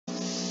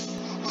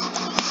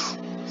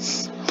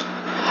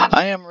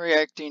I am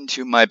reacting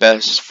to my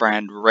best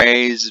friend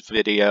Ray's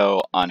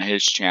video on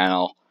his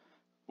channel.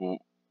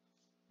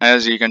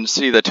 As you can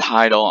see, the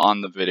title on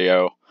the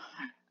video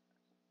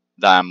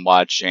that I'm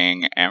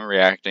watching and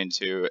reacting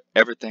to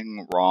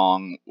everything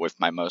wrong with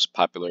my most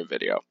popular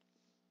video.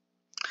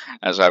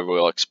 As I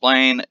will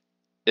explain,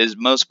 his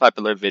most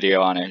popular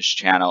video on his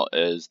channel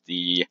is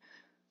the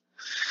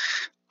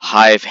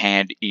Hive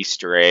Hand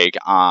Easter egg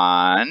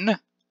on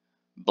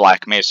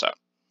Black Mesa.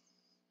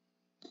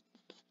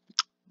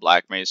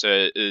 Black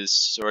Mesa is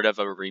sort of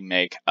a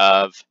remake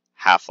of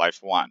Half-Life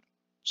 1.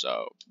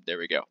 So, there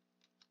we go.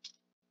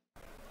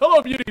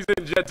 Hello beauties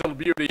and gentle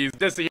beauties,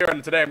 Dissy here,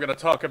 and today I'm going to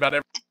talk about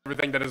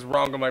everything that is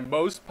wrong on my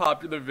most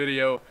popular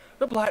video,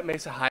 the Black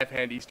Mesa Hive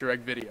Hand Easter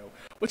egg video,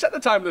 which at the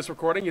time of this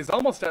recording is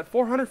almost at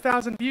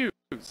 400,000 views.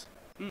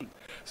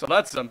 So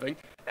that's something.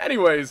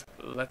 Anyways,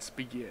 let's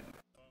begin.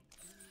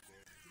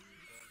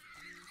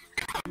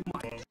 Oh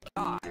my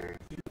god.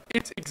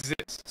 It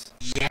exists.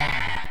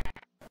 Yeah.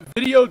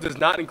 Video does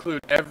not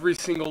include every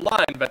single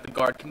line that the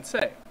guard can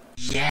say.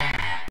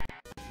 Yeah.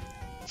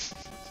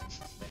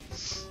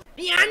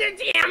 Beyond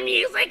the damn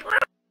music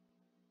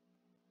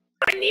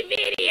in the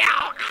video.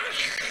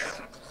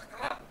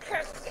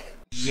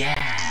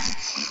 Yeah.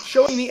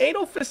 Showing the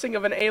anal fisting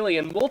of an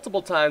alien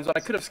multiple times when I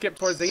could have skipped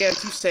towards the end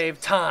to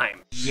save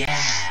time. Yeah.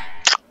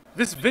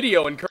 This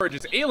video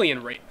encourages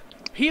alien rape.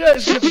 PETA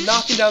is gonna be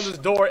knocking down this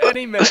door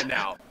any minute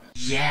now.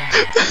 Yeah.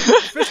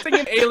 Fisting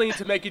an alien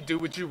to make you do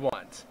what you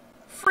want.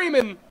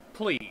 Freeman,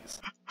 please.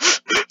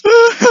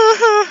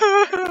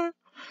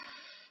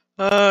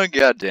 Oh,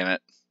 god damn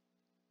it.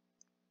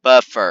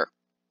 Buffer,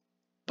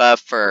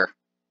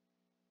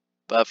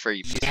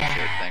 you piece of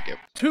shit, thank you.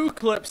 2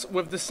 clips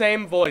with the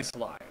same voice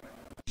line.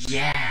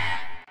 Yeah.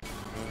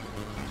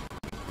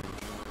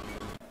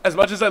 As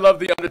much as I love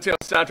the Undertale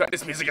soundtrack,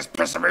 this music is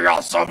pissing me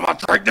off so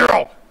much right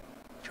now.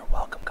 You're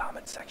welcome,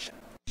 comment section.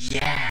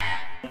 Yeah.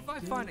 If I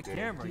find a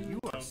camera, you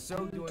are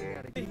so doing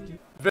that again.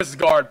 This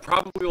guard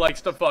probably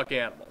likes to fuck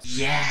animals.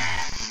 Yeah.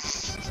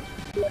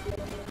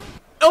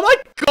 Oh my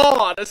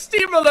god, a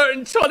Steam alert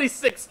in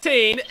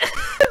 2016!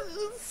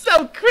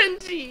 So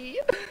cringy!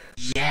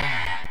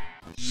 Yeah.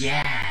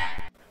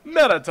 Yeah.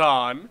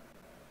 Metaton.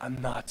 I'm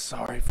not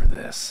sorry for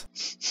this.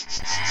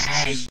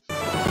 Hey.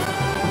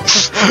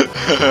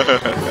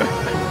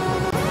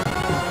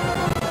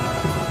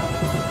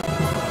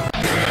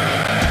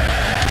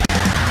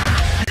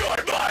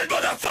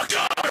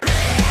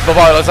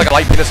 Bavard looks like a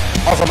light penis.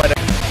 Also my name.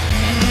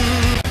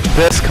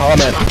 This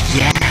comment.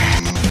 Yeah.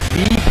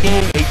 Me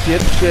being a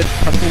dipshit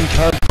fucking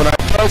cunt when I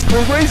was to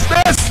erase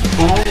this!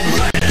 Oh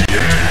my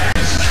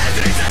yes!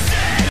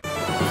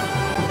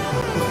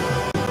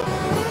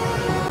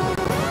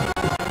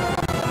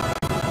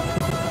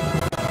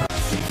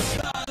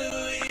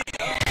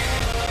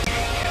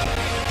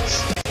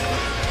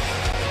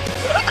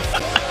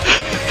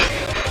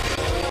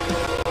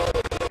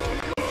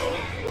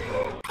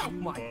 Oh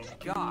my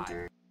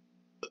god.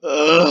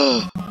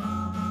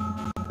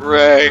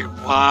 Ray,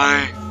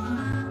 why?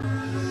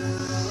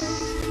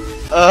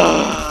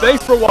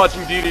 Thanks for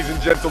watching, beauties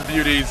and gentle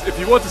beauties. If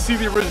you want to see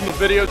the original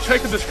video,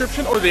 check the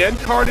description or the end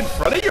card in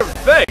front of your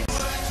face.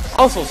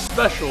 Also,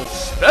 special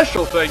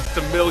thanks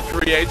to Mill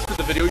Creates for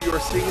the video you are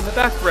seeing in the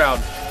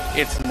background.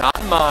 It's not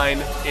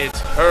mine, it's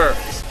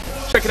hers.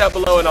 Check it out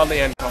below and on the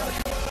end card.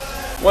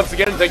 Once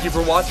again, thank you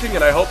for watching,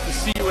 and I hope to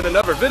see you in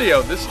another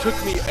video. This took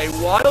me a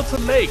while to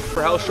make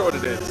for how short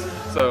it is.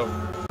 So,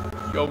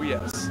 oh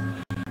yes.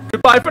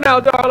 Goodbye for now,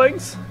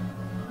 darlings.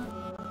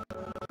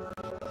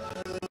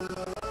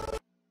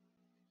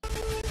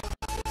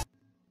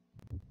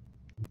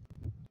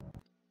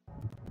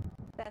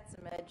 That's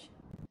a midge.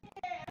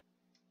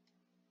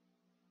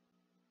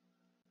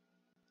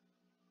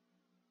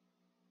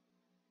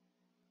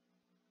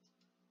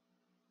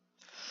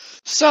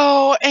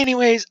 So,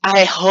 anyways,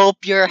 I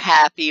hope you're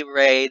happy,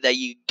 Ray, that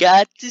you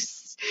got to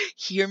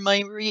hear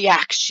my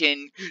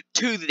reaction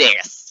to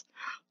this.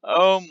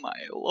 Oh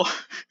my lord.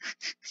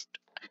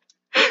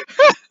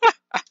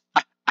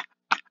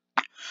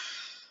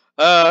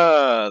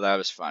 That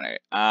was funny.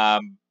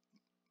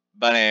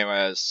 But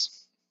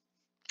anyways,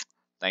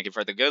 thank you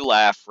for the good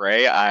laugh,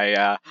 Ray.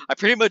 I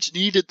pretty much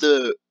needed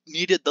the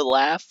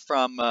laugh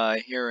from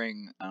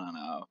hearing, I don't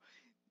know,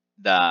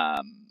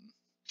 the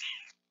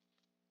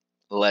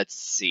let's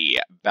see,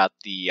 about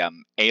the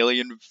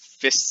alien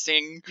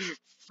fisting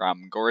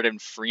from Gordon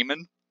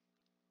Freeman.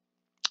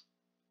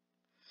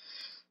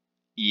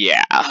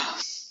 Yeah,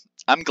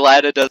 I'm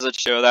glad it doesn't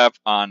show that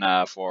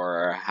on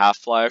for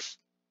Half-Life,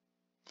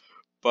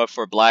 but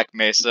for Black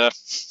Mesa,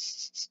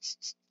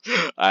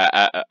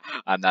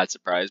 I'm not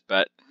surprised.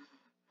 But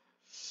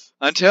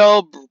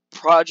until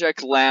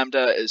Project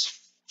Lambda is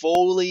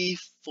fully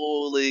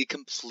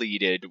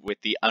completed with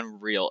the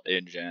Unreal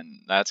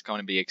Engine, that's going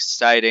to be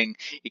exciting,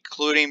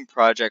 including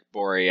Project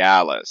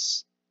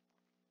Borealis.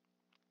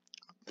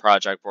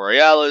 Project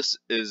Borealis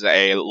is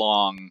a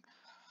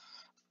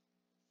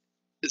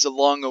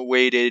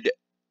long-awaited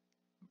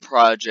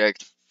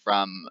project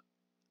from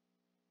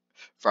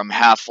from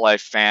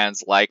Half-Life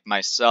fans like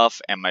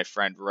myself and my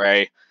friend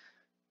Ray.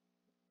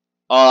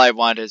 All I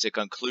want is a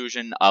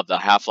conclusion of the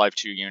Half-Life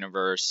 2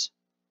 universe.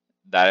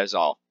 That is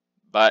all.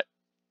 But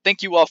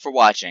thank you all for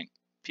watching.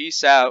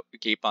 Peace out,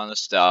 keep on the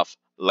stuff.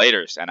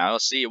 Laters, and I will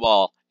see you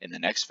all in the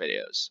next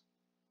videos.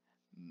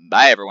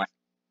 Bye everyone.